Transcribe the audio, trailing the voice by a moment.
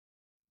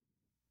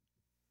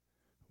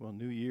Well,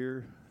 new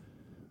year,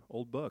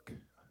 old book.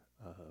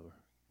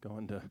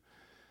 Going to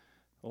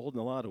old in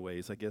a lot of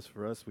ways. I guess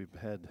for us, we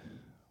had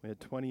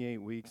 28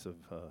 weeks of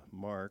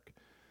Mark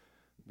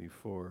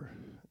before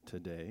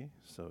today,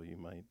 so you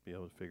might be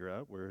able to figure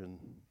out we're in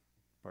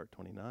part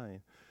 29.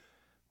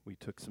 We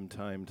took some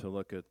time to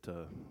look at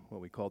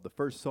what we called the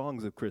first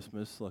songs of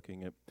Christmas,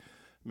 looking at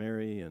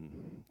Mary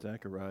and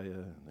Zechariah,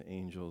 and the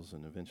angels,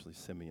 and eventually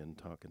Simeon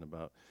talking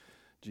about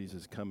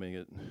Jesus coming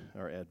at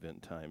our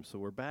Advent time. So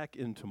we're back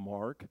into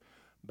Mark,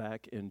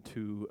 back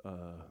into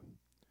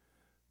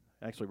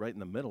actually right in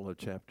the middle of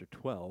chapter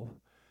 12,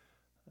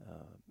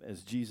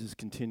 as Jesus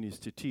continues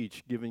to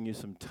teach, giving you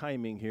some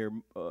timing here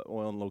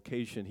on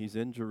location. He's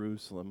in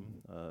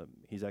Jerusalem.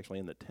 He's actually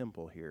in the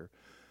temple here.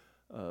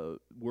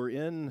 We're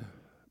in,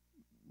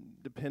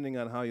 depending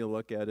on how you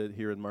look at it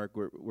here in Mark,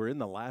 we're in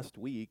the last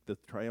week. The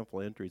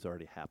triumphal entry's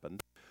already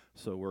happened.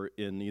 So we're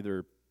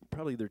in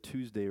probably either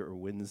Tuesday or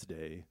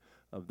Wednesday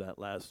of that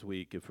last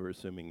week, if we're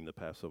assuming the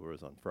Passover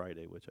was on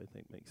Friday, which I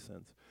think makes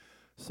sense.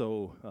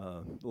 So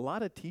a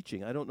lot of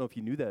teaching. I don't know if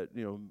you knew that,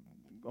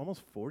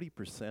 almost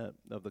 40%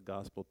 of the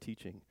gospel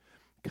teaching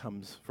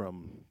comes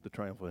from the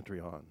triumphal entry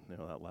on,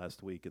 that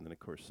last week, and then, of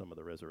course, some of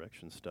the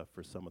resurrection stuff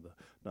for some of the,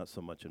 not so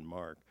much in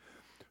Mark.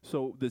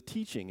 So the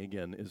teaching,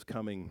 again, is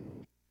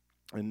coming,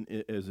 and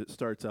as it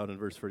starts out in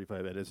verse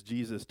 45, and as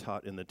Jesus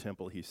taught in the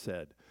temple, he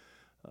said.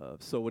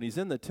 So when he's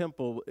in the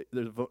temple,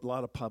 there's a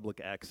lot of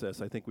public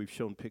access. I think we've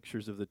shown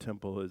pictures of the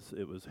temple.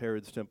 It was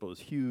Herod's temple. It was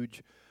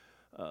huge.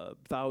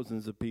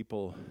 Thousands of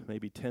people,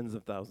 maybe tens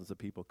of thousands of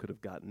people could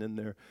have gotten in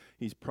there.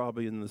 He's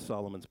probably in the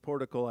Solomon's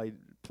portico,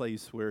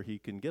 place where he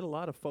can get a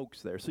lot of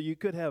folks there. So you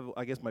could have,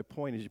 I guess my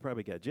point is, you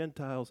probably got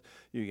Gentiles,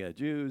 you got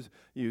Jews,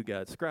 you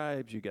got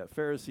scribes, you got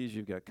Pharisees,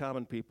 you've got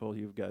common people,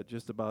 you've got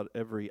just about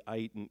every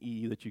ite and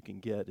e that you can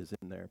get is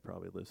in there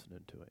probably listening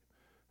to it.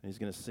 And he's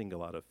going to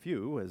single out a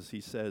few as he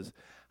says,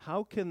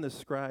 how can the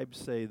scribes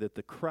say that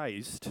the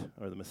Christ,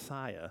 or the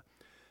Messiah,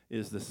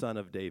 is the son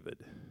of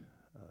David?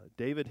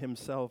 David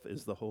himself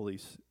is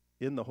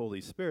in the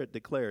Holy Spirit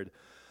declared,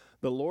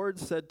 the Lord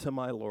said to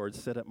my Lord,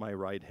 sit at my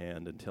right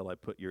hand until I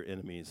put your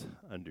enemies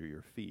under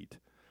your feet.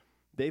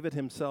 David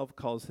himself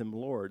calls him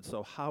Lord,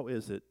 so how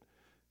is it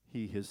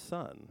he his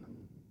son?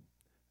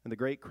 And the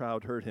great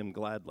crowd heard him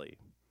gladly.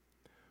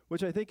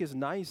 Which I think is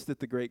nice that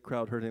the great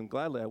crowd heard him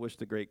gladly. I wish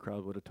the great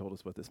crowd would have told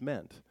us what this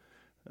meant.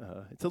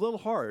 It's a little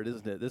hard,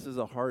 isn't it? This is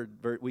a hard,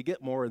 we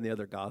get more in the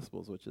other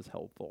Gospels, which is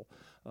helpful.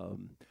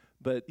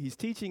 But he's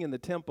teaching in the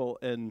temple,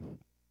 and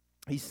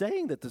he's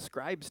saying that the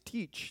scribes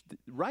teach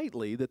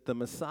rightly that the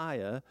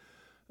Messiah,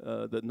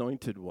 the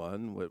anointed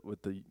one,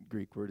 what the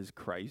Greek word is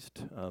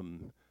Christ,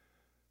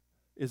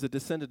 is a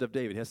descendant of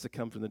David. He has to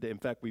come from in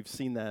fact, we've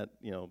seen that,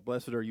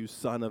 blessed are you,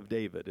 son of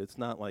David. It's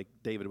not like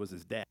David was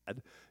his dad.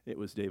 It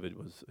was David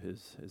was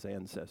his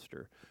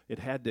ancestor. It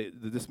had to,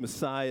 this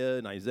Messiah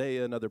in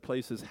Isaiah and other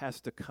places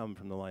has to come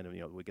from the line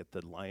of, we get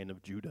the Lion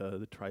of Judah,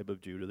 the tribe of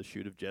Judah, the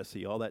shoot of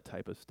Jesse, all that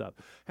type of stuff.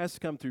 Has to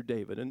come through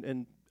David.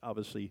 And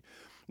obviously,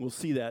 we'll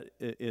see that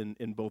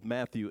in both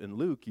Matthew and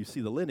Luke. You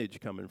see the lineage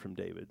coming from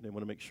David. They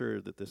want to make sure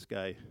that this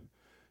guy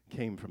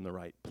came from the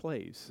right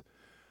place.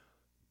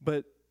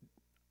 But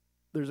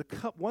there's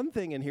one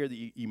thing in here that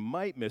you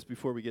might miss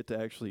before we get to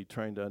actually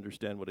trying to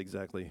understand what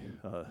exactly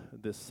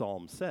this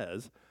psalm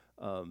says,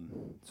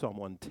 Psalm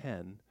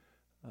 110.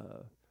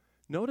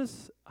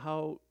 Notice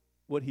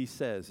what he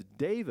says,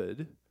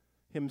 David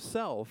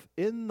himself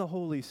in the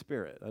Holy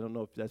Spirit. I don't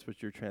know if that's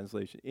what your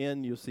translation,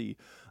 you'll see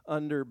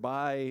under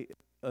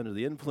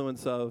the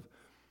influence of.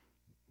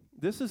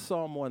 This is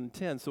Psalm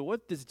 110. So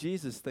what does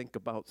Jesus think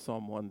about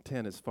Psalm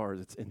 110 as far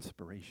as its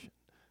inspiration?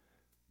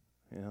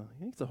 He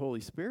thinks the Holy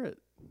Spirit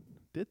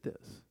did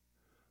this.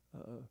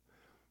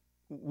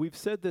 We've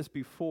said this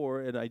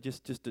before, and I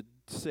just to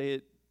say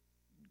it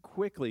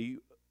quickly,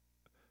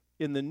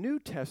 in the New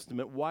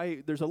Testament,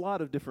 why there's a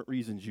lot of different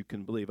reasons you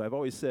can believe. I've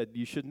always said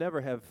you should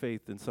never have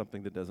faith in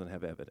something that doesn't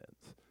have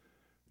evidence.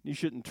 You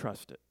shouldn't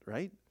trust it,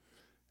 right?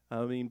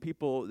 I mean,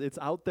 it's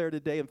out there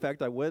today. In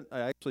fact, I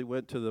actually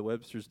went to the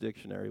Webster's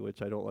Dictionary,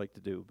 which I don't like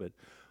to do, but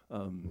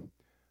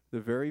the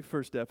very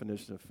first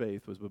definition of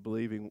faith was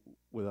believing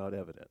without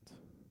evidence.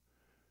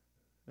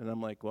 And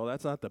I'm like, well,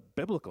 that's not the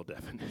biblical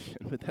definition,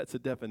 but that's a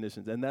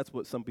definition, and that's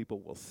what some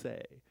people will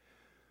say.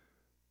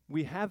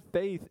 We have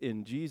faith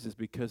in Jesus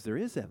because there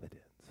is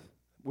evidence.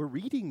 We're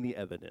reading the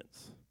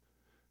evidence,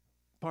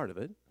 part of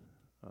it.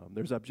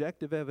 There's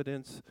objective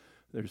evidence,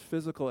 there's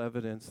physical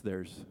evidence,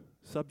 there's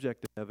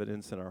subjective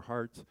evidence in our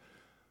hearts.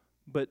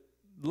 But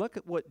look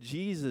at what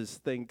Jesus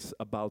thinks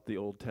about the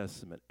Old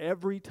Testament.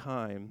 Every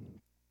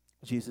time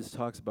Jesus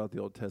talks about the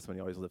Old Testament,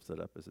 he always lifts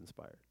it up as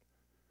inspired,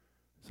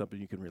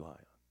 something you can rely on.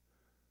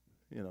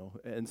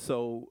 And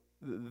so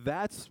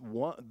that's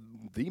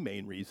the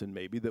main reason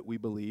maybe that we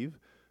believe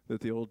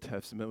that the Old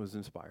Testament was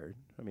inspired.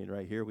 I mean,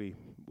 right here we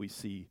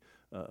see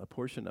a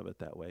portion of it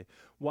that way.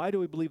 Why do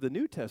we believe the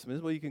New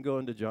Testament? Well, you can go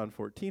into John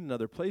 14 and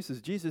other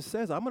places. Jesus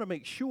says, I'm going to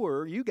make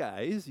sure you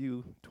guys,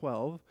 you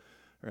 12,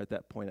 or at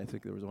that point I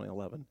think there was only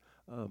 11,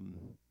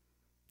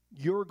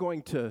 you're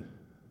going to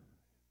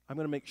I'm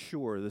going to make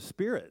sure the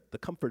Spirit, the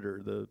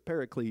Comforter, the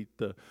Paraclete,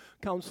 the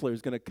Counselor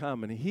is going to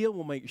come, and He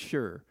will make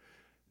sure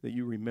that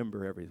you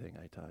remember everything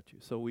I taught you.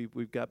 So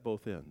we've got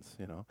both ends,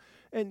 you know.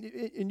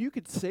 And you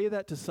could say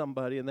that to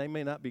somebody, and they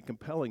may not be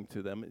compelling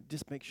to them.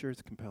 Just make sure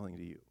it's compelling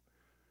to you.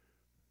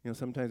 You know,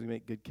 sometimes we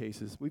make good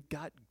cases. We've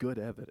got good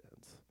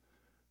evidence.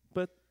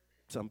 But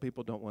some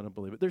people don't want to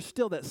believe it. There's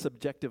still that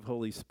subjective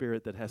Holy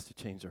Spirit that has to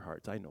change their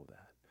hearts. I know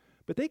that.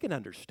 But they can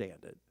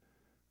understand it.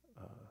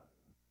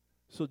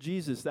 So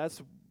Jesus,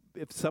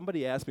 if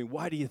somebody asked me,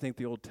 why do you think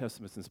the Old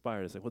Testament's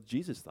inspired? I say, well,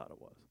 Jesus thought it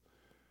was.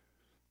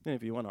 And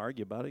if you want to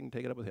argue about it, you can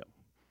take it up with him.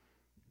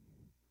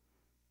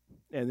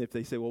 And if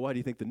they say, well, why do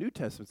you think the New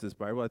Testament's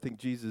inspired? Well, I think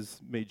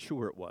Jesus made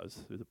sure it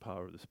was through the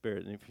power of the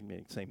Spirit. And if you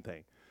make the same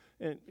thing.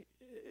 And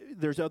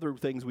there's other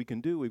things we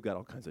can do. We've got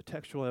all kinds of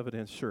textual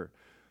evidence, sure.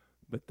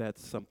 But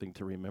that's something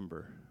to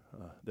remember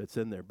that's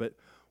in there. But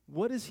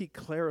what does he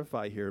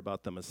clarify here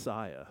about the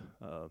Messiah?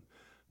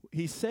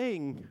 He's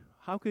saying,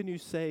 how can you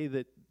say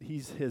that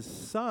he's his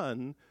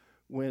son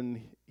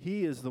when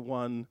he is the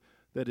one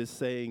that is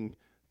saying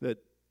that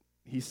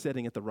he's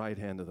sitting at the right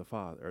hand of the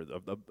Father,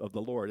 or of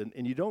the Lord?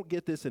 And you don't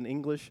get this in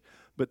English,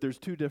 but there's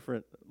two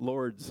different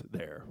Lords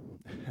there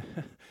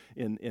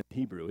in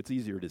Hebrew. It's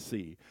easier to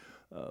see.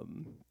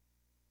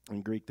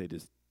 In Greek, they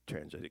just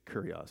translated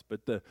kurios.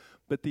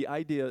 But the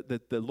idea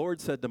that the Lord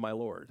said to my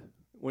Lord,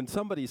 when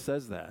somebody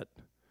says that,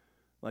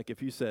 like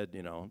if you said,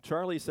 you know,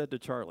 Charlie said to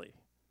Charlie,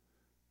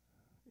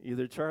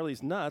 either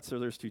Charlie's nuts or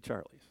there's two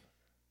Charlies.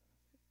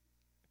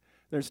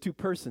 There's two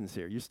persons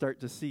here. You start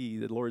to see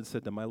the Lord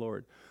said to my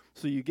Lord.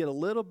 So you get a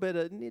little bit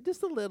of,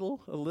 just a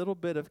little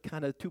bit of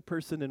kind of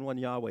two-person in one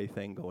Yahweh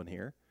thing going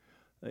here.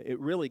 It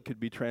really could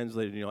be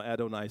translated, you know,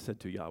 Adonai said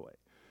to Yahweh.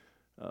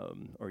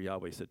 Or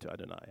Yahweh said to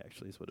Adonai,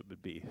 actually, is what it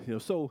would be. You know,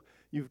 so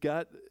you've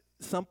got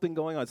something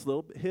going on. It's a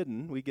little bit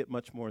hidden. We get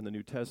much more in the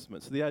New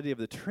Testament. So the idea of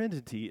the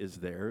Trinity is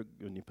there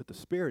when you put the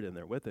Spirit in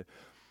there with it.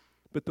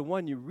 But the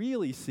one you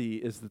really see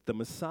is that the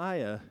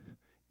Messiah,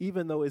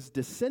 even though is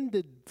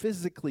descended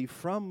physically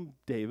from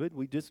David,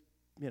 we just,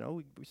 you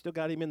know, we still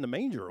got him in the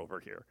manger over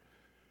here.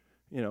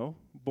 You know,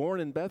 born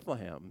in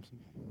Bethlehem,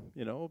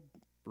 you know,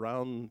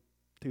 around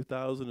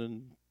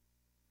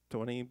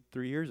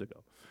 2023 years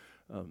ago.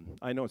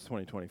 I know it's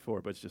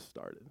 2024, but it's just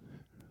started.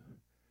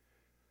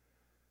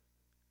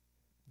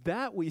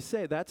 That we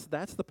say, that's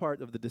the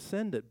part of the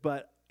descendant,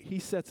 but he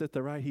sits at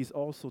the right, he's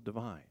also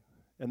divine.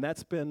 And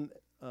that's been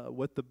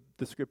what the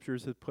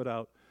scriptures have put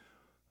out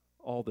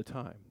all the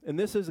time. And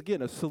this is,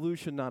 again, a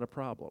solution, not a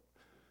problem.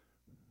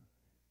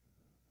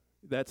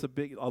 That's a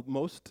big,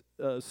 most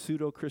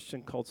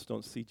pseudo-Christian cults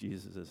don't see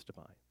Jesus as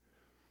divine.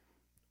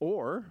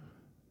 Or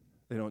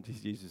they don't see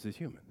Jesus as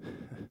human.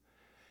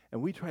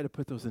 And we try to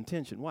put those in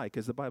tension. Why?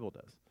 Because the Bible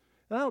does.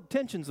 Now,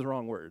 tension's the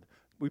wrong word.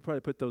 We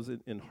probably put those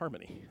in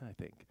harmony, I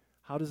think.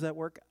 How does that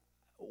work?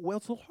 Well,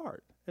 it's a little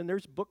hard. And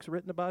there's books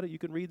written about it. You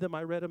can read them.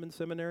 I read them in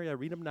seminary. I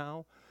read them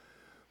now.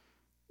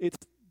 It's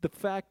the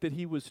fact that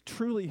he was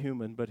truly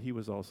human, but he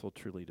was also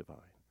truly divine.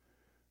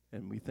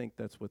 And we think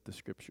that's what the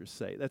scriptures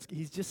say.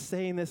 He's just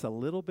saying this a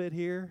little bit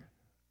here.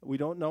 We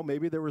don't know.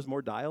 Maybe there was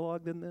more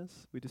dialogue than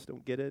this. We just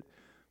don't get it.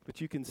 But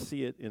you can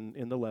see it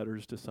in the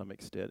letters to some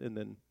extent. And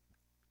then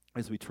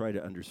as we try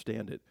to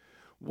understand it.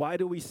 Why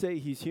do we say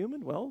he's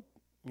human? Well,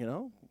 you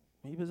know,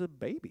 he was a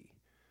baby.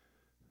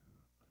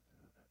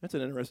 That's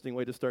an interesting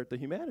way to start the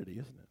humanity,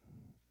 isn't it?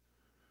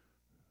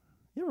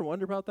 You ever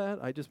wonder about that?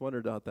 I just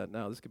wondered about that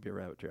now. This could be a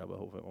rabbit trail, but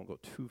hopefully it won't go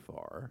too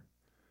far.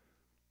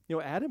 You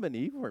know, Adam and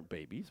Eve weren't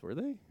babies, were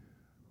they?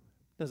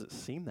 Doesn't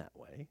seem that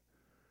way.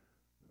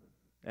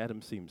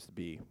 Adam seems to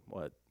be,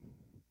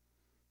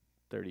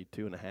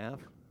 32 and a half?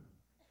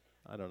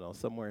 I don't know,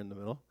 somewhere in the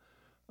middle.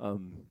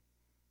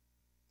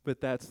 But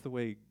that's the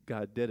way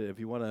God did it. If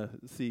you want to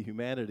see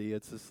humanity,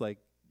 it's just like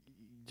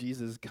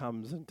Jesus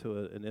comes into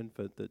an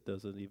infant that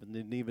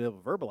didn't even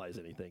verbalize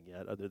anything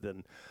yet other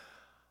than,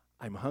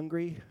 I'm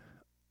hungry,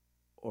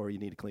 or you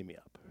need to clean me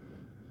up.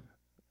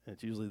 And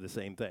it's usually the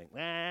same thing.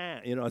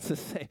 You know, it's the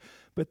same.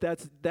 But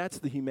that's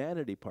the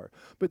humanity part.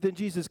 But then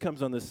Jesus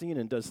comes on the scene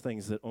and does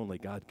things that only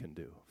God can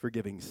do,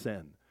 forgiving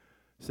sin,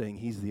 saying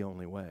he's the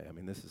only way. I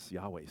mean, this is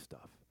Yahweh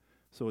stuff.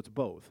 So it's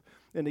both.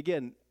 And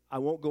again, I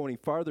won't go any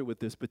farther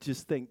with this, but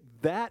just think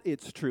that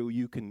it's true.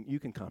 You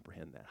can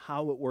comprehend that.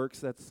 How it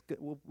works, I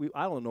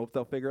don't know if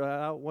they'll figure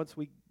that out once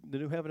the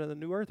new heaven and the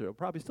new earth. They'll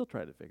probably still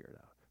try to figure it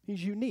out.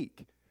 He's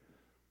unique,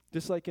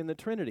 just like in the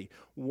Trinity,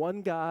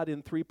 one God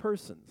in three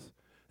persons.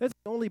 That's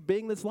the only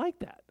being that's like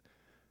that.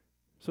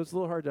 So it's a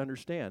little hard to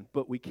understand,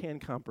 but we can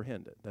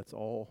comprehend it. That's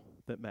all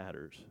that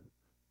matters.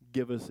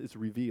 It's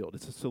revealed.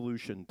 It's a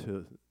solution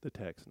to the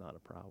text, not a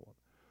problem.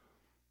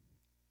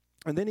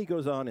 And then he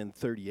goes on in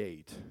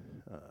 38.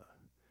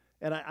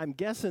 And I'm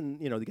guessing,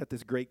 you know, they got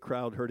this great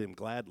crowd heard him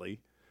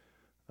gladly.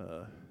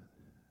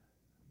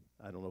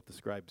 I don't know if the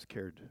scribes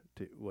cared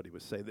to what he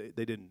was saying.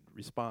 They didn't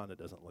respond, it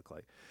doesn't look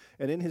like.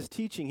 And in his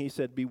teaching, he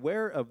said,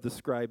 beware of the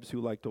scribes who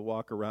like to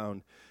walk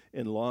around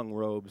in long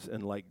robes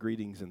and like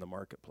greetings in the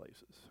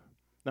marketplaces.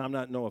 Now, I'm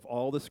not know if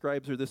all the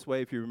scribes are this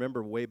way. If you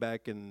remember way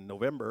back in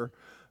November,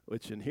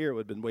 which in here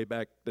would have been way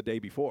back the day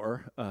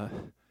before,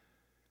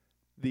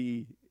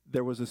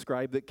 there was a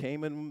scribe that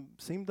came and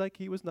seemed like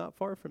he was not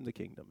far from the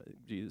kingdom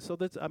of Jesus. So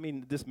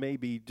this may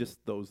be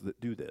just those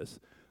that do this.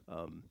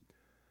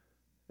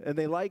 And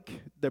they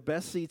like their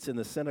best seats in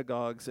the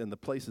synagogues and the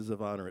places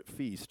of honor at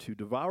feasts, to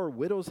devour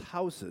widows'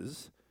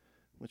 houses,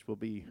 which will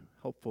be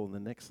helpful in the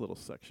next little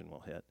section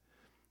we'll hit,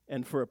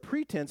 and for a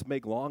pretense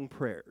make long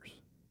prayers.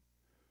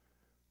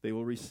 They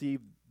will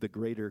receive the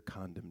greater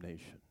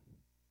condemnation.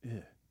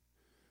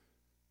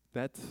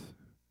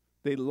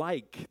 They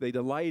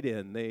delight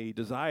in, they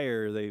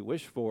desire, they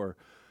wish for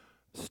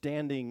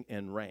standing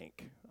and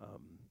rank.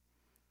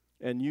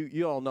 And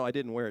you all know, I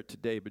didn't wear it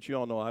today, but you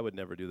all know I would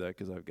never do that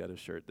because I've got a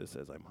shirt that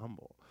says I'm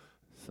humble.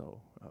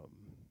 So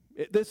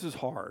this is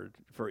hard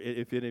for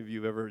if any of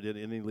you ever did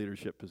any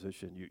leadership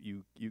position.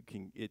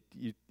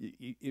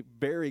 It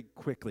very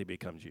quickly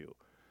becomes you.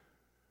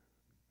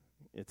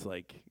 It's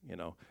like,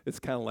 it's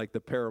kind of like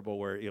the parable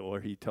where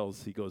he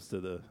goes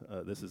to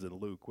this is in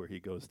Luke, where he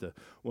goes to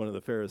one of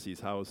the Pharisees'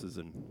 houses,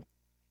 and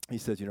he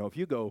says, if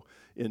you go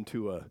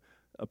into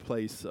a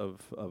place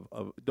of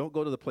don't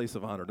go to the place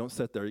of honor, don't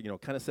sit there,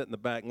 kind of sit in the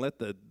back and let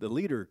the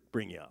leader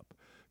bring you up.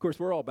 Of course,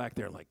 we're all back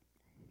there like,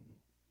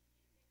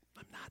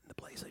 I'm not in the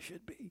place I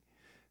should be.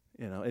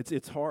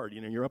 It's hard.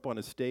 You're up on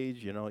a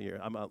stage.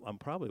 I'm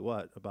probably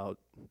about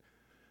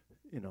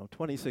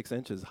 26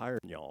 inches higher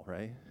than y'all,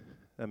 right?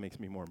 That makes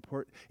me more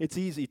important. It's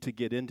easy to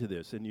get into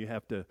this, and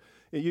it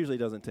usually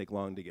doesn't take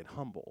long to get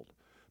humbled,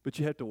 but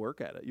you have to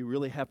work at it. You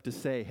really have to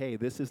say, hey,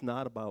 this is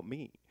not about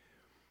me.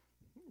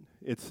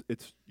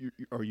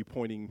 Are you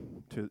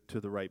pointing to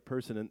the right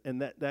person?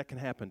 And that can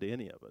happen to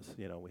any of us.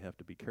 We have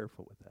to be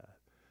careful with that.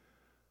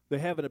 They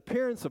have an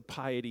appearance of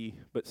piety,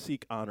 but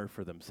seek honor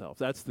for themselves.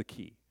 That's the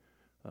key.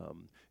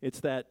 It's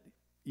that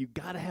you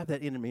got to have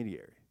that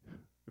intermediary.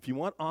 If you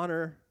want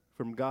honor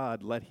from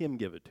God, let him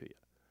give it to you.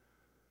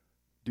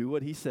 Do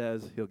what he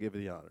says, he'll give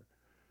you the honor.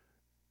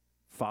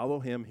 Follow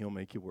him, he'll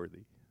make you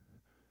worthy.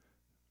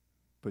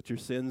 Put your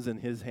sins in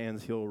his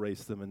hands, he'll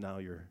erase them, and now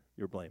you're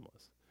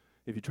blameless.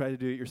 If you try to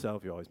do it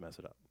yourself, you always mess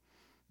it up.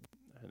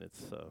 And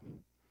it's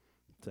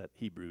that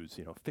Hebrews,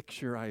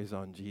 fix your eyes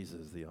on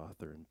Jesus, the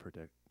author and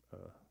protect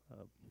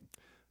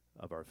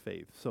of our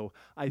faith. So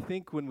I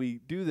think when we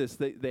do this,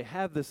 they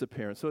have this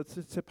appearance. So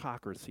it's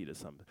hypocrisy to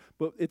some.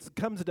 But it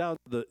comes down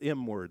to the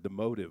M word, the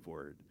motive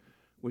word,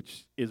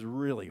 which is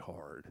really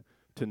hard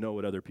to know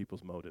what other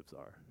people's motives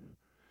are.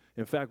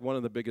 In fact, one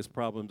of the biggest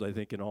problems, I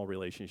think, in all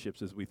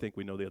relationships is we think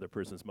we know the other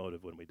person's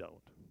motive when we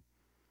don't.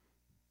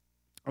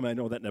 I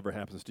know that never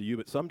happens to you,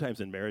 but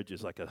sometimes in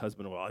marriages, like a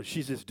husband,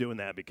 she's just doing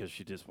that because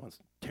she just wants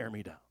to tear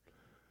me down.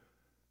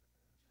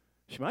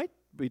 She might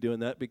be doing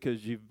that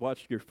because you've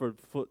watched your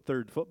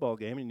third football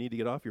game and you need to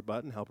get off your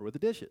butt and help her with the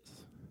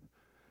dishes.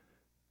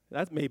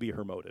 That may be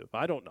her motive.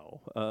 I don't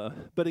know.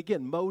 But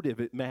again,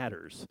 motive, it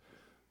matters.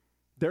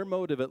 Their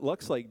motive, it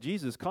looks like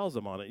Jesus calls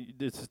them on it.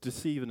 It's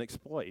deceive and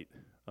exploit.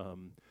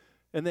 And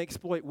they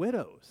exploit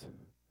widows.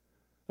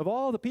 Of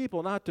all the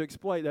people not to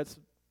exploit, that's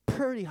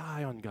pretty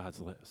high on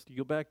God's list. You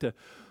go back to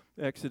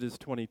Exodus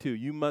 22.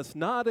 You must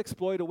not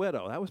exploit a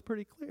widow. That was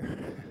pretty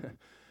clear.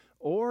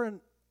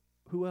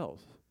 Who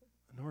else?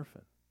 An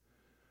orphan.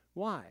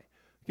 Why?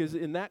 Because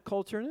in that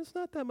culture, and it's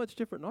not that much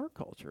different in our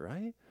culture,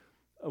 right?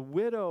 A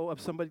widow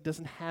of somebody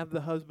doesn't have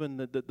the husband,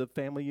 the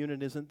family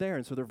unit isn't there,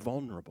 and so they're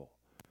vulnerable.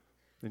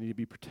 They need to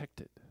be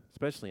protected,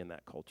 especially in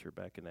that culture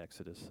back in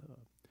Exodus.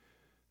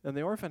 And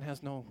the orphan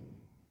has no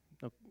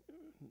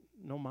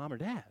mom or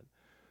dad.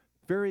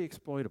 Very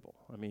exploitable.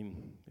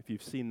 If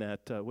you've seen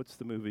that, what's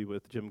the movie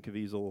with Jim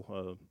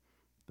Caviezel,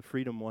 the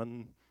Freedom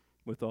one,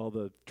 with all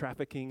the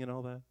trafficking and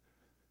all that?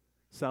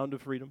 Sound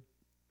of Freedom.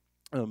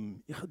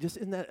 Just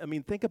in that,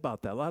 think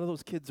about that. A lot of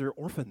those kids are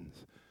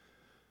orphans.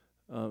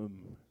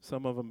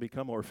 Some of them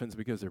become orphans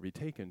because they're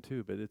retaken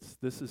too, but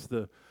this is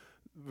the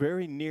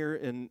very near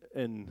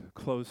and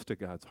close to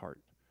God's heart.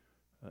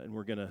 And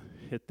we're going to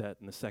hit that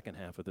in the second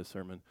half of this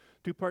sermon.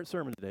 2-part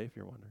sermon today, if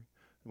you're wondering.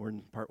 We're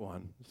in part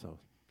 1, so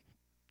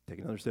take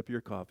another sip of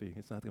your coffee.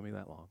 It's not going to be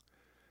that long.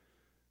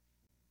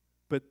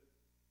 But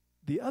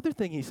the other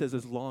thing he says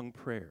is long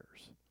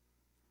prayers.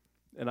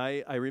 And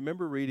I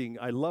remember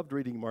I loved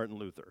reading Martin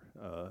Luther.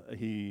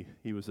 He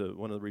was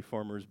one of the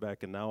reformers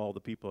back, and now all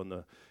the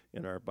people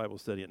in our Bible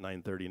study at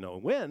 9:30 know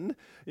when,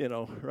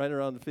 right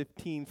around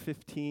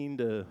 1515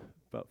 to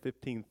about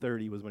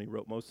 1530 was when he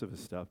wrote most of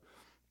his stuff.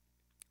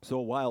 So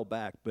a while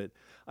back, but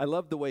I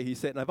love the way he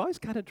said, and I've always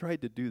kind of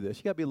tried to do this.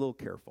 You got to be a little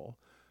careful.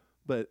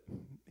 But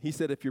he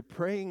said, if you're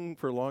praying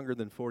for longer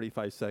than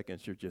 45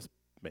 seconds, you're just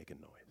making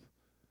noise.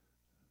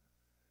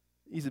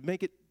 He said,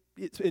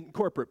 it's in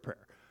corporate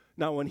prayer.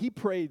 Now, when he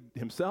prayed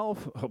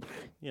himself,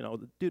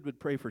 the dude would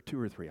pray for 2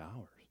 or 3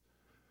 hours.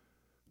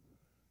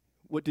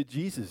 What did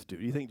Jesus do?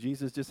 Do you think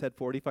Jesus just had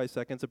 45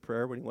 seconds of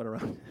prayer when he went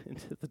around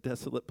into the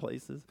desolate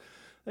places?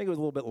 I think it was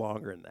a little bit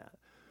longer than that.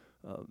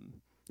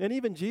 And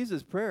even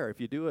Jesus' prayer, if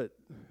you do it,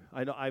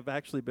 I know I've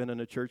actually been in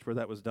a church where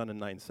that was done in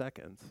 9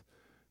 seconds.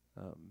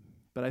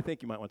 But I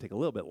think you might want to take a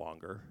little bit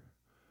longer.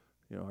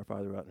 Our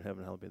Father who art in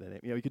heaven, hallowed be thy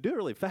name. You could do it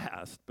really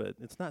fast, but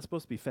it's not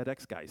supposed to be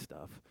FedEx guy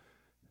stuff.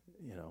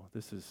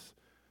 This is.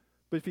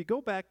 But if you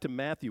go back to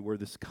Matthew, where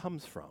this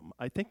comes from,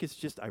 I think it's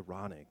just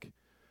ironic.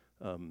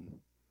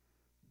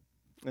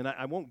 And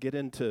I won't get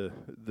into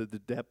the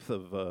depth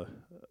of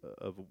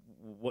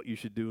what you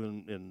should do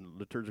in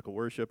liturgical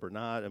worship or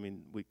not. I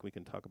mean, we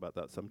can talk about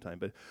that sometime.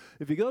 But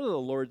if you go to the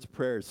Lord's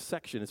Prayer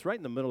section, it's right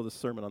in the middle of the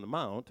Sermon on the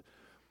Mount.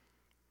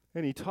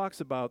 And he talks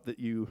about that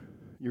your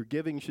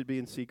giving should be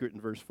in secret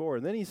in verse 4.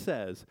 And then he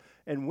says,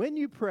 and when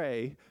you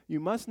pray, you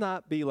must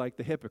not be like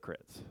the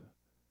hypocrites.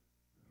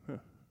 Huh.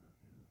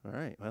 All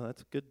right, well,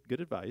 that's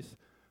good advice.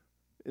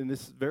 And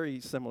this is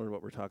very similar to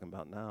what we're talking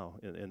about now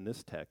in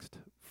this text.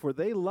 For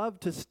they love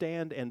to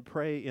stand and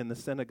pray in the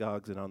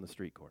synagogues and on the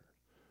street corners.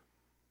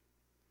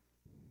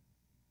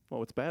 Well,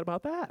 what's bad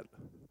about that?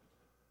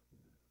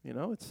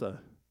 It's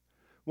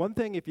one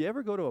thing, if you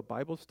ever go to a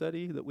Bible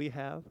study that we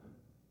have,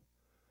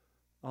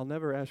 I'll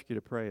never ask you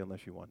to pray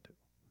unless you want to.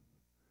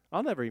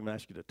 I'll never even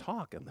ask you to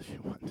talk unless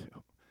you want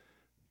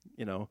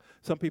to.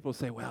 Some people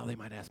say, well, they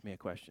might ask me a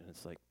question.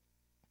 It's like,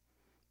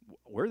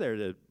 we're there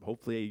to,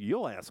 hopefully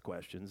you'll ask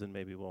questions and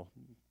maybe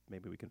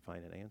we can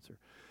find an answer.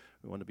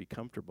 We want to be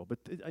comfortable. But,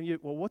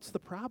 well, what's the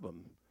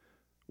problem?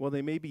 Well,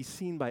 they may be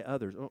seen by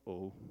others.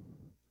 Uh-oh.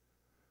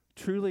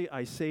 Truly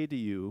I say to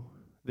you,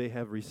 they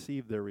have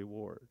received their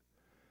reward.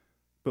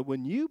 But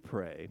when you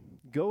pray,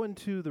 go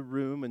into the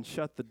room and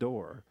shut the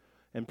door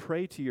and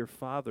pray to your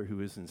Father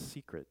who is in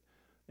secret,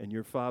 and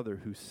your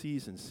Father who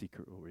sees in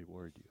secret will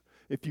reward you.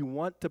 If you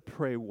want to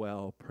pray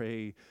well,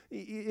 pray.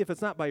 If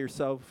it's not by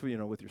yourself,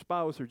 with your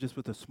spouse or just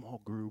with a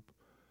small group.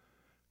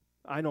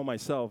 I know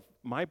myself,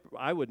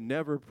 I would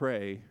never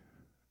pray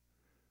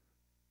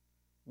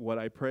what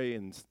I pray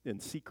in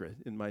secret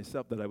in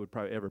myself that I would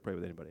probably ever pray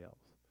with anybody else.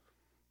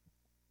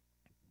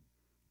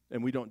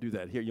 And we don't do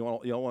that here.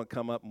 Y'all want to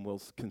come up and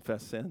we'll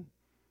confess sin?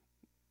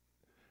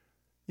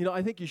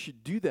 I think you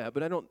should do that,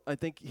 but I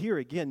think here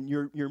again,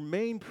 your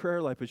main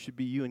prayer life should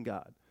be you and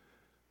God.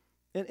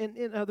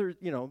 And other,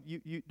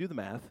 you do the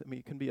math. I mean,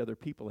 it can be other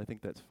people. I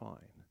think that's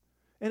fine.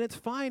 And it's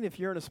fine if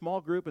you're in a small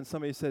group and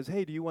somebody says,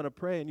 hey, do you want to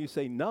pray? And you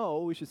say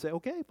no. We should say,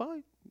 okay,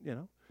 fine,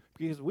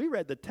 Because we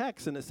read the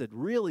text and it said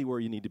really where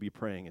you need to be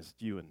praying is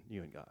you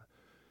and God.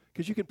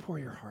 Because you can pour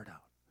your heart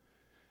out.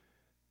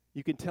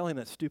 You can tell him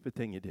that stupid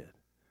thing you did.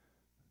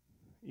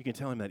 You can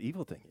tell him that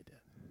evil thing you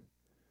did.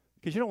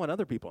 Because you don't want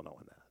other people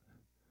knowing that.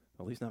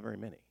 At least not very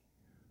many.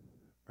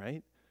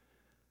 Right?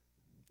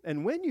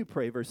 And when you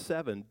pray, verse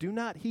 7, do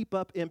not heap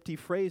up empty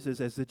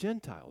phrases as the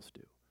Gentiles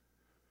do.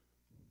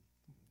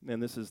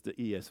 And this is the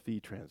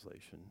ESV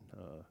translation.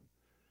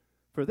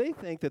 For they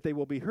think that they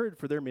will be heard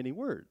for their many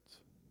words.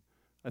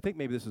 I think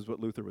maybe this is what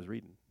Luther was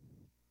reading.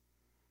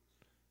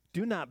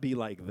 Do not be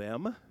like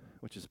them,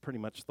 which is pretty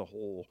much the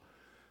whole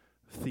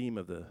theme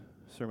of the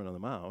Sermon on the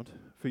Mount.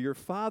 For your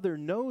Father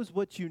knows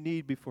what you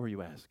need before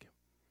you ask him.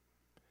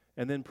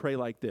 And then pray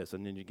like this,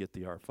 and then you get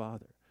the Our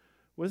Father.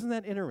 Wasn't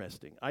that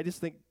interesting? I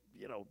just think,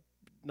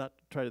 not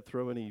to try to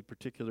throw any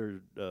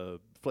particular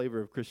flavor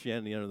of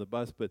Christianity under the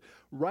bus, but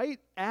right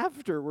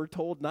after we're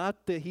told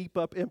not to heap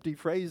up empty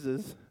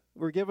phrases,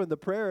 we're given the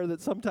prayer that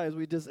sometimes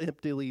we just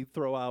emptily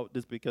throw out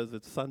just because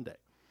it's Sunday.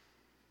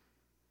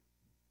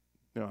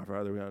 Our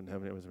Father, we are in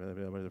heaven, it was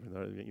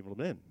evil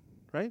men,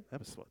 right?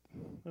 That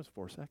was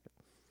 4 seconds.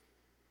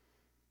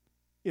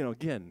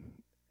 Again,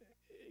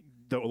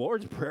 the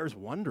Lord's Prayer is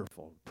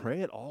wonderful.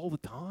 Pray it all the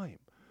time.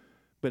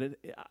 But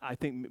I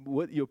think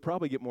what you'll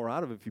probably get more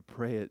out of it if you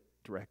pray it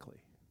directly.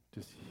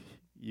 Just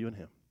you and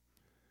him.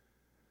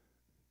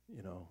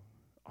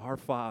 Our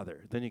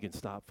Father. Then you can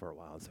stop for a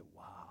while and say,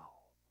 wow,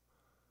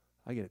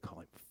 I get to call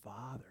him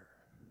Father.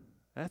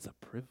 That's a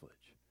privilege.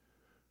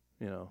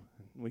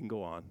 We can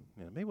go on.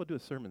 Maybe we'll do a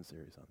sermon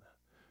series on that.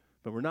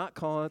 But we're not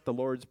calling it the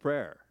Lord's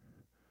Prayer.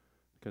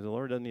 Because the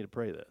Lord doesn't need to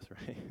pray this,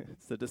 right?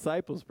 It's the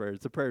disciples' prayer.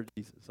 It's the prayer of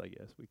Jesus, I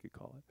guess we could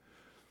call it.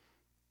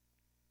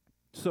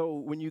 So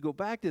when you go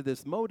back to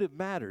this, motive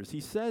matters.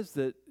 He says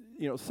that,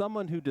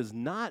 someone who does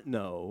not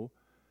know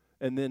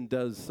and then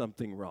does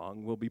something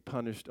wrong will be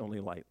punished only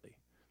lightly.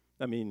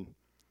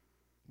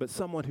 But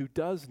someone who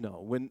does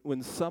know,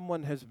 when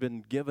someone has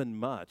been given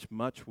much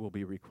will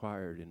be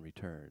required in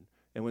return.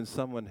 And when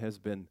someone has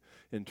been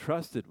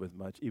entrusted with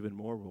much, even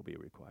more will be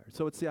required.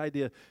 So it's the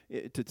idea,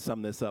 to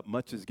sum this up,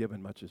 much is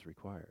given, much is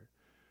required.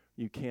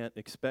 You can't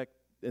expect,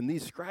 and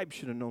these scribes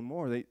should have known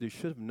more. They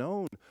should have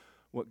known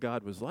what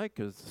God was like,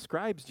 because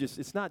scribes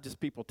it's not just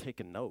people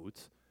taking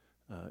notes.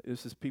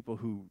 This is people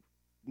who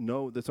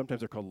know, that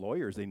sometimes they're called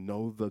lawyers. They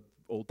know the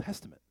Old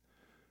Testament.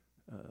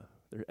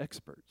 They're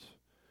experts.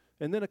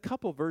 And then a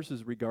couple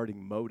verses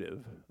regarding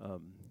motive.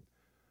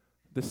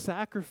 The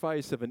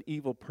sacrifice of an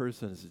evil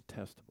person is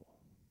detestable,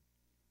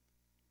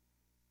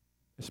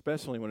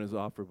 especially when it's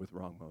offered with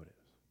wrong motives.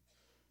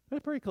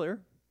 That's pretty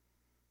clear.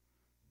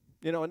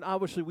 And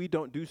obviously we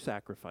don't do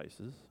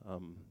sacrifices.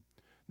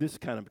 This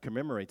kind of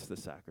commemorates the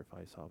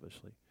sacrifice,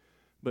 obviously.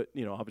 But,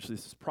 obviously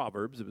this is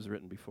Proverbs. It was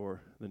written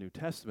before the New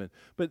Testament.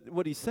 But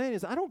what he's saying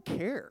is, I don't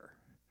care.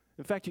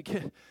 In fact,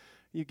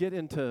 you get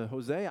into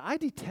Hosea, I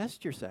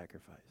detest your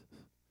sacrifices.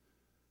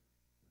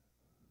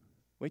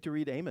 Wait to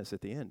read Amos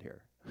at the end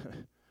here.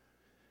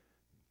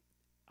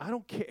 I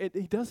don't care.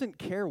 He doesn't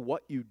care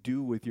what you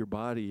do with your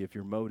body if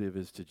your motive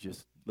is to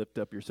just lift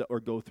up yourself or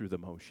go through the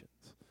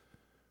motions.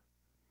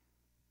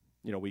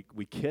 You know,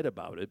 we kid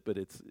about it, but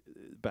it's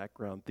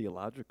background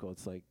theological.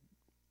 It's like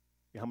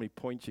how many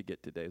points you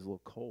get today is a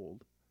little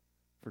cold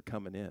for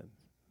coming in.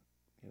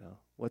 You know,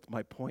 what's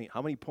my point?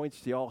 How many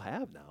points do y'all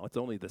have now? It's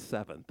only the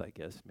 7th, I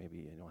guess. Maybe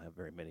you don't have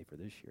very many for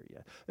this year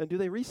yet. And do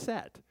they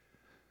reset?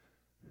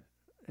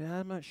 Yeah,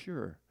 I'm not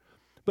sure.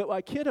 But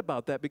I kid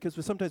about that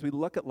because sometimes we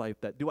look at life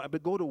that, do I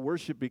go to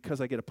worship because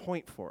I get a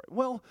point for it?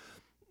 Well,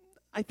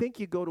 I think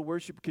you go to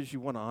worship because you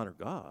want to honor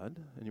God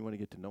and you want to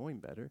get to know Him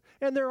better.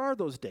 And there are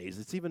those days,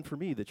 it's even for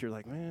me, that you're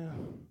like,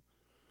 man,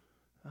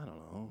 I don't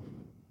know.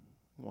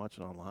 I'm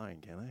watching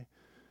online, can I?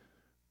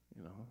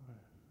 You know,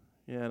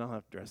 yeah, I don't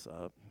have to dress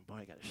up. Boy,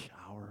 I got to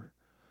shower.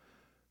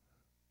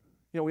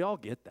 You know, we all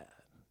get that.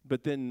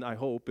 But then I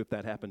hope if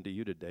that happened to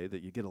you today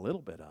that you get a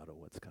little bit out of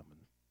what's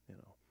coming, you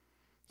know.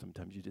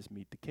 Sometimes you just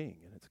meet the King,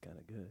 and it's kind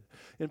of good.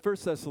 In 1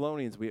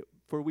 Thessalonians,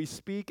 for we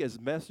speak as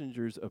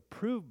messengers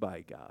approved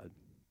by God.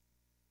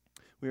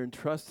 We are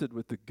entrusted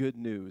with the good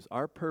news.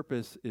 Our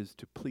purpose is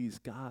to please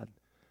God,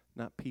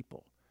 not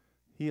people.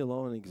 He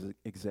alone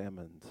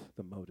examines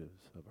the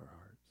motives of our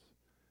hearts.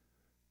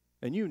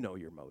 And you know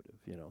your motive,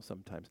 you know,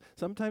 sometimes.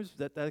 Sometimes,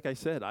 that like I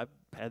said, I've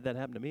had that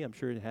happen to me. I'm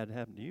sure it had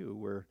happened to you,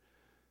 where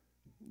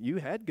you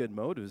had good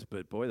motives,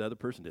 but boy, the other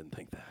person didn't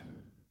think that.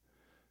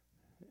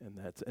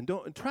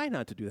 And try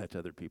not to do that to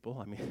other people.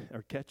 I mean,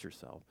 or catch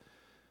yourself.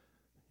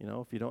 You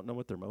know, if you don't know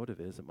what their motive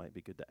is, it might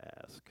be good to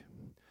ask.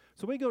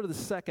 So we go to the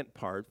second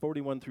part,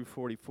 41 through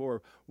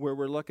 44, where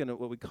we're looking at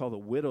what we call the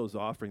widow's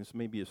offering. This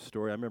may be a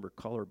story. I remember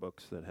color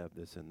books that have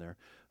this in there.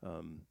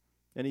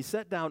 And he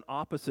sat down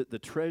opposite the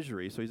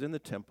treasury, so he's in the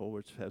temple,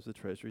 which has the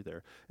treasury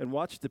there, and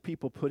watched the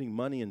people putting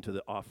money into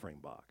the offering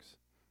box.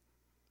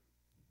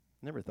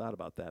 Never thought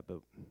about that, but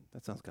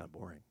that sounds kind of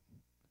boring.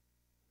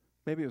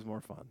 Maybe it was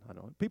more fun. I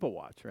don't know. People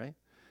watch, right?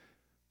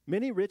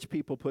 Many rich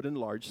people put in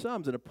large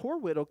sums, and a poor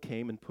widow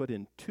came and put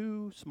in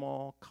 2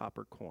 small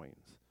copper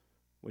coins,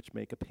 which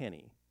make a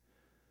penny.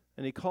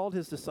 And he called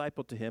his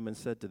disciple to him and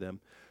said to them,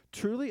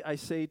 "Truly I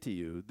say to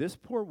you, this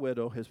poor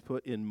widow has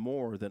put in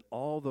more than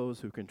all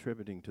those who are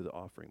contributing to the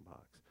offering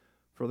box.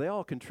 For they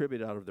all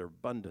contribute out of their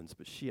abundance,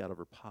 but she out of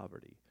her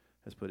poverty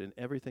has put in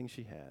everything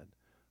she had,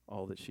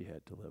 all that she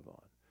had to live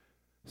on."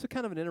 It's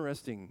kind of an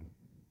interesting,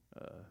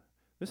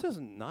 this is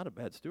not a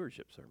bad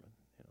stewardship sermon.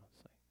 You know, it's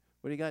like,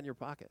 what do you got in your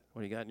pocket?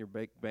 What do you got in your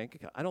bank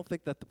account? I don't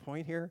think that's the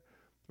point here.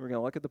 We're going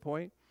to look at the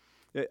point.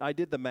 I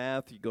did the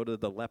math. You go to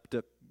the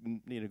leptic,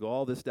 you know, go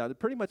all this down. It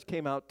pretty much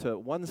came out to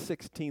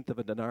 1/16 of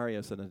a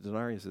denarius, and a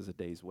denarius is a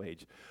day's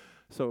wage.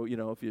 So, you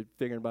know, if you're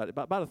figuring about it,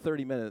 about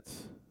 30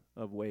 minutes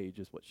of wage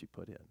is what she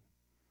put in.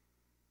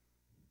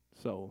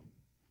 So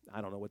I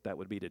don't know what that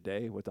would be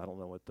today. I don't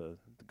know what the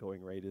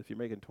going rate is. If you're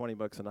making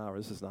 $20 an hour,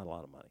 this is not a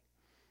lot of money.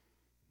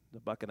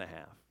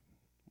 $1.50,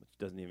 which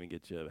doesn't even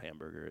get you a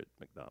hamburger at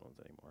McDonald's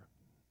anymore.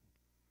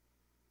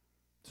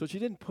 So she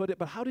didn't put it,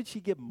 but how did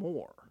she give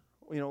more?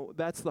 You know,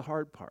 that's the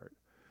hard part.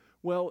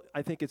 Well,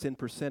 I think it's in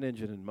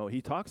percentage and in motive.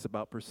 He talks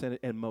about percentage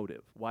and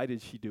motive. Why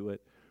did she do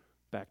it?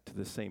 Back to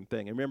the same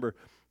thing. And remember,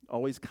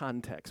 always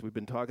context. We've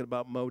been talking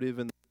about motive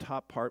in the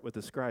top part with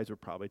the scribes. We're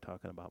probably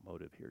talking about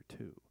motive here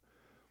too.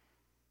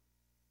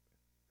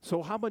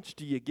 So how much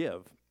do you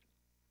give?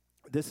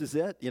 This is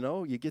it. You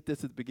know, you get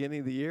this at the beginning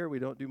of the year. We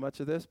don't do much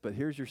of this, but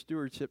here's your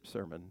stewardship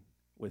sermon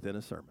within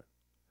a sermon.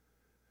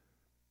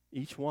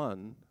 Each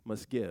one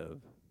must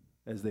give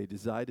as they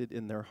decided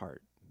in their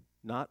heart,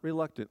 not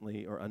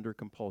reluctantly or under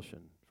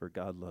compulsion, for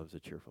God loves a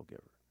cheerful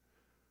giver.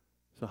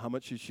 So how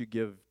much should you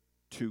give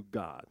to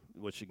God?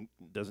 Which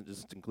doesn't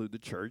just include the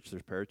church.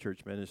 There's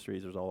parachurch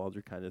ministries. There's all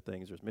other kind of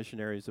things. There's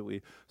missionaries that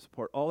we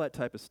support, all that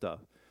type of stuff.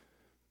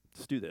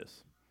 Let's do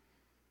this.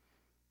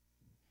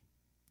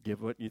 Give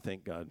what you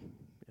think God,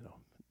 you know,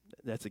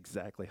 that's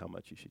exactly how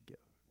much you should give.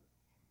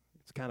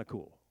 It's kind of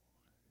cool.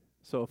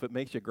 So if it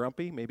makes you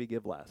grumpy, maybe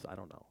give less. I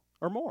don't know.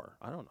 Or more.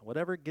 I don't know.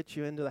 Whatever gets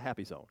you into the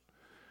happy zone.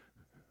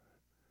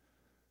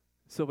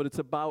 So, but it's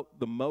about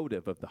the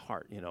motive of the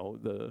heart, you know,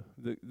 the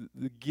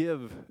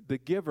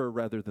giver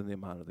rather than the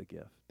amount of the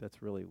gift.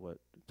 That's really what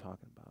we're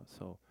talking about.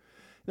 So,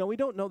 now we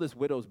don't know this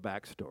widow's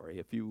backstory.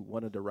 If you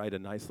wanted to write a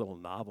nice little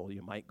novel,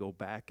 you might go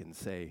back and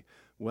say,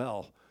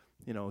 well,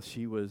 you know,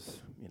 she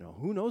was, you know,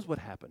 who knows what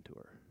happened to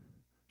her?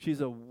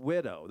 She's a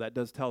widow. That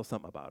does tell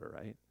something about her,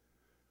 right?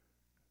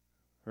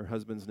 Her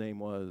husband's name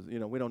was, you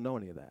know, we don't know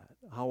any of that.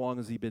 How long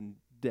has he been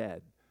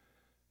dead?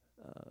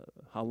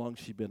 How long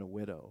has she been a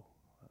widow?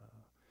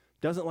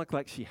 Doesn't look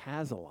like she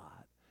has a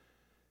lot.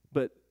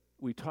 But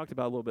we talked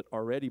about a little bit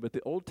already, but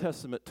the Old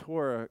Testament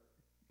Torah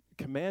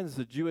commands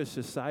the Jewish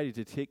society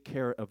to take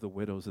care of the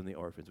widows and the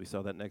orphans. We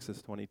saw that in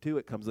Exodus 22.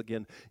 It comes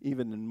again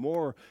even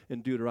more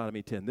in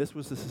Deuteronomy 10. This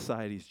was the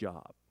society's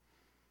job.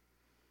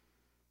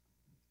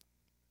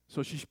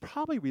 So she's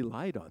probably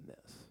relied on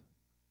this,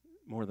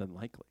 more than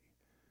likely.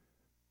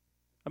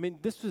 I mean,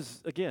 this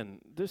is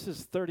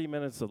 30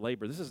 minutes of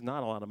labor. This is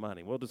not a lot of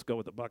money. We'll just go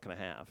with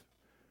 $1.50.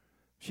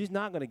 She's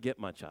not going to get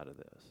much out of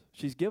this.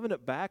 She's given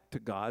it back to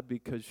God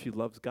because she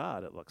loves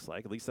God, it looks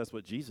like. At least that's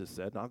what Jesus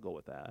said, and I'll go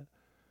with that.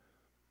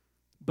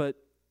 But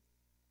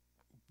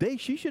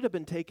she should have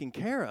been taken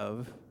care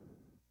of,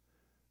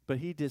 but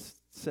he just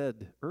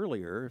said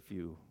earlier,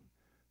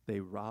 they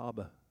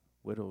rob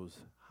widows'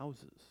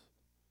 houses.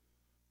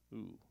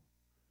 Ooh.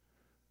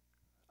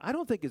 I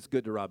don't think it's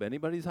good to rob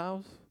anybody's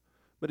house,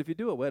 but if you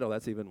do a widow,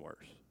 that's even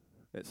worse,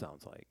 it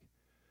sounds like.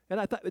 And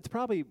I thought it's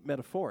probably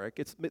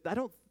metaphoric.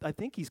 I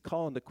think he's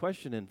calling the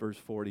question in verse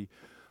 40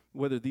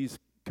 whether these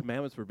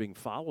commandments were being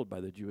followed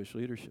by the Jewish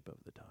leadership of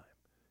the time.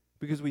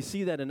 Because we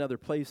see that in other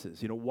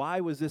places.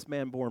 Why was this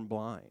man born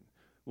blind?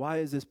 Why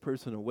is this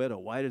person a widow?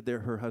 Why did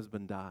her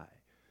husband die?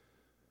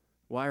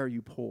 Why are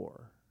you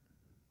poor?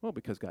 Well,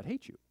 because God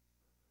hates you.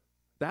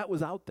 That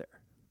was out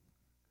there.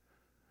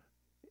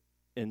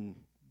 And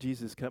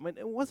Jesus coming,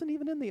 it wasn't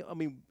even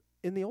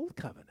in the Old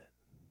Covenant.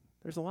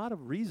 There's a lot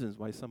of reasons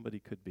why somebody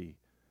could be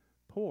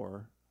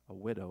poor, a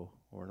widow,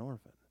 or an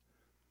orphan.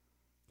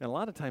 And a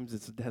lot of times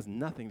it has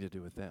nothing to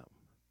do with them.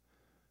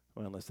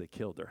 Well, unless they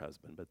killed their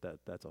husband, but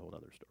that's a whole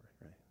other story,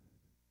 right?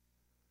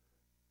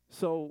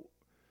 So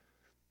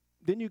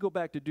then you go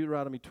back to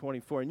Deuteronomy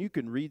 24, and you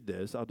can read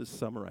this. I'll just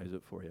summarize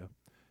it for you.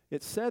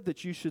 It said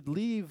that you should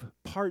leave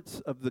parts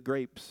of the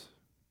grapes.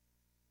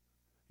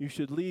 You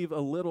should leave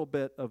a little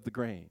bit of the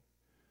grain.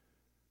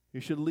 You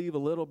should leave a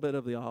little bit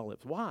of the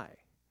olives. Why?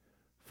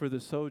 For the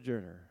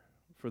sojourner,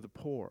 for the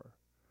poor.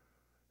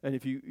 And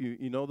if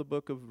you know the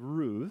book of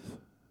Ruth,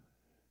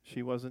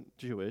 she wasn't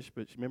Jewish,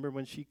 but remember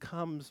when she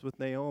comes with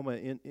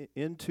Naomi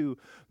into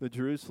the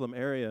Jerusalem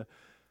area,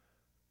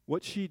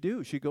 what's she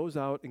do? She goes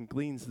out and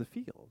gleans the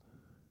field.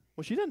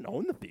 Well, she didn't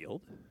own the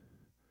field.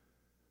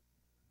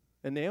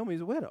 And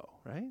Naomi's a widow,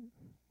 right?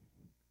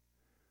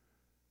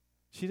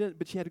 She didn't,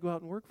 but she had to go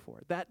out and work for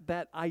it.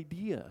 That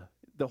idea,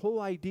 the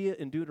whole idea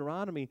in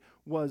Deuteronomy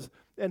was,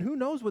 and who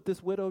knows what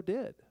this widow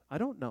did? I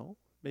don't know.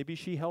 Maybe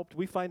she helped.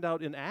 We find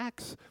out in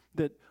Acts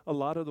that a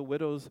lot of the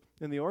widows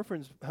and the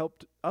orphans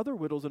helped other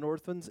widows and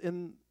orphans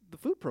in the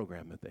food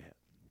program that they had.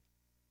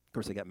 Of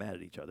course, they got mad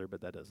at each other,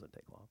 but that doesn't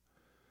take long.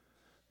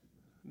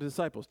 The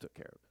disciples took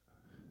care of it.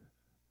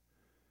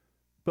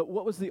 But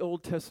what was the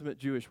Old Testament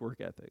Jewish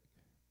work ethic?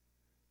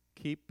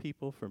 Keep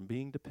people from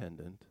being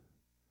dependent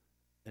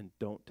and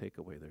don't take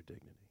away their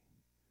dignity.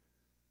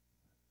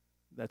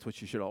 That's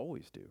what you should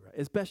always do, right?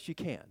 As best you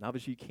can.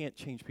 Obviously, you can't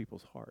change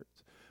people's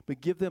hearts,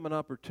 but give them an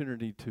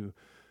opportunity to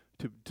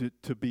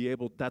be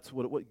able. That's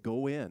what it would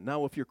go in.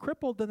 Now, if you're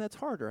crippled, then that's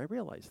harder. I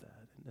realize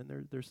that,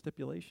 and there's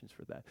stipulations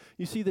for that.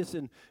 You see this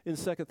in 2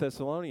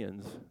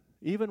 Thessalonians.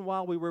 Even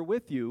while we were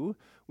with you,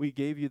 we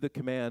gave you the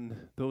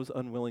command: those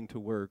unwilling to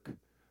work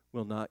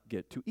will not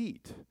get to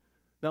eat.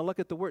 Now, look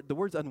at the word. The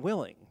word's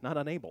unwilling, not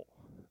unable.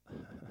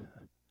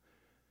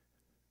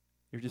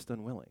 You're just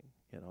unwilling.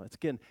 It's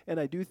again, and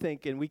I do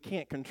think, and we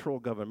can't control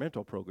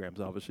governmental programs,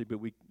 obviously, but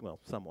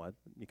somewhat.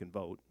 You can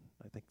vote.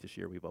 I think this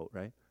year we vote,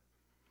 right?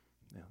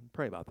 Yeah,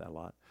 pray about that a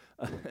lot,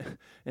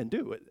 and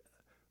do it.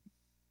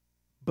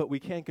 But we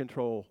can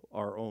control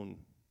our own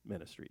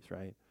ministries,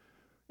 right?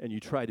 And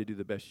you try to do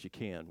the best you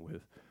can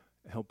with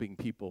helping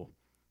people,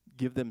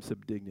 give them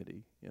some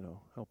dignity,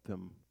 help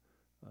them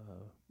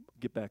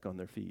get back on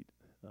their feet,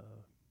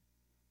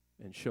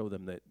 and show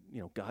them that,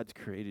 God's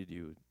created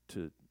you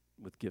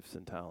with gifts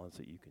and talents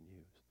that you can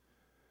use.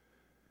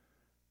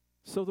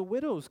 So the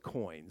widow's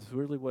coins,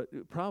 really what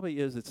it probably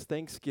is, it's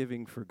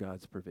thanksgiving for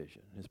God's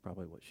provision is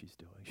probably what she's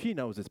doing. She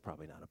knows it's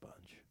probably not a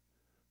bunch.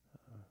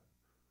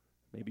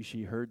 Maybe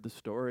she heard the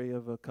story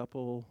of a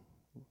couple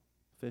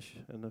fish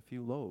and a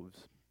few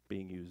loaves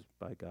being used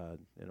by God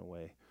in a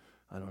way.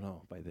 I don't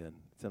know by then.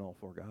 It's in all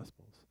four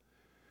Gospels.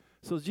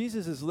 So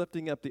Jesus is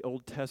lifting up the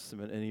Old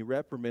Testament, and he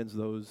reprimands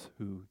those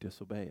who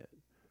disobey it.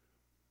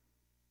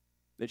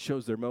 It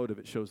shows their motive.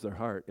 It shows their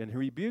heart. And he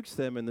rebukes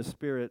them in the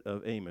spirit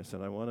of Amos.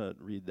 And I want to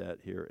read that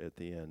here at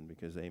the end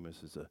because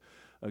Amos is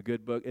a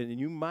good book. And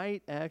you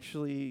might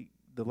actually,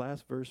 the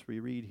last verse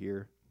we read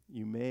here,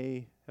 you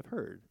may have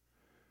heard.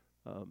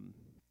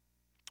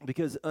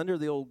 Because under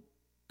the Old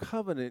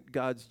Covenant,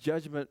 God's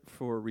judgment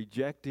for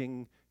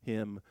rejecting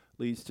him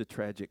leads to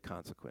tragic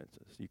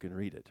consequences. You can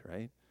read it,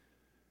 right?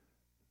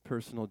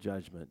 Personal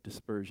judgment,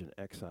 dispersion,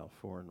 exile,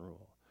 foreign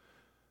rule.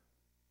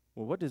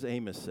 Well, what does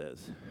Amos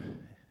says?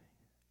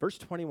 Verse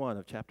 21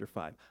 of chapter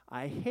 5,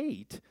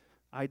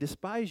 I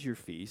despise your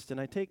feast, and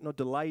I take no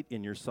delight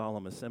in your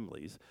solemn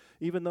assemblies.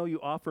 Even though you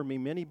offer me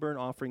many burnt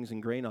offerings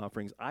and grain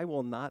offerings, I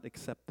will not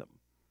accept them.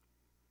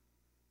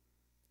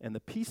 And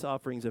the peace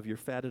offerings of your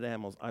fatted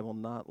animals, I will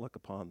not look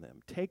upon them.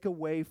 Take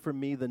away from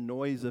me the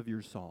noise of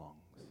your songs.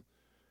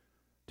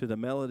 To the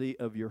melody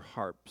of your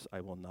harps,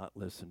 I will not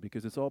listen,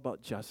 because it's all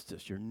about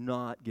justice. You're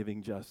not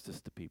giving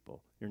justice to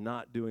people. You're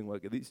not doing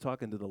what, he's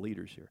talking to the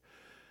leaders here.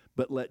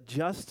 But let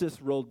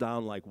justice roll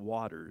down like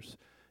waters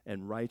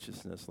and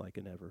righteousness like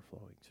an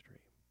ever-flowing stream.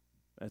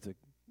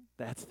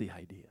 That's the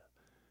idea.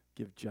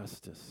 Give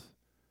justice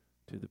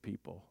to the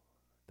people.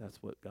 That's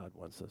what God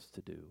wants us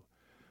to do.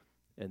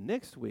 And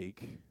next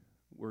week,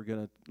 we're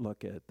going to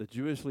look at the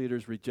Jewish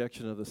leaders'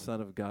 rejection of the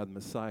Son of God,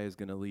 Messiah, is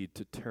going to lead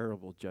to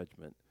terrible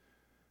judgment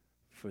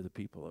for the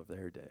people of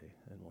their day.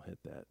 And we'll hit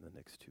that in the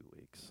next 2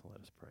 weeks. Let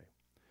us pray.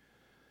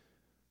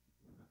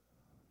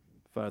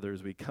 Father,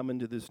 as we come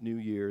into this new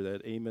year,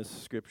 that Amos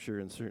scripture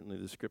and certainly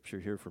the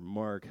scripture here from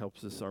Mark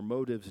helps us. Our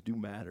motives do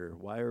matter.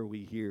 Why are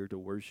we here to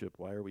worship?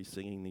 Why are we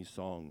singing these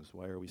songs?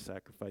 Why are we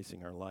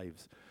sacrificing our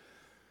lives?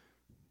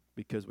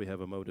 Because we have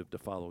a motive to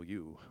follow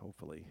you,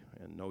 hopefully,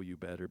 and know you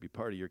better, be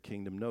part of your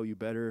kingdom, know you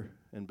better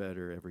and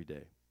better every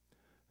day.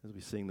 As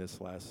we sing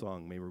this last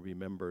song, may we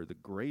remember the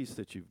grace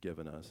that you've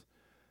given us.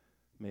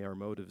 May our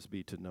motives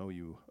be to know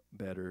you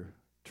better,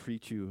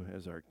 treat you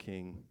as our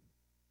King,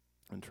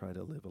 and try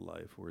to live a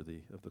life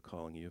worthy of the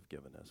calling you have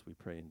given us. We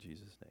pray in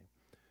Jesus' name.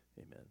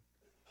 Amen.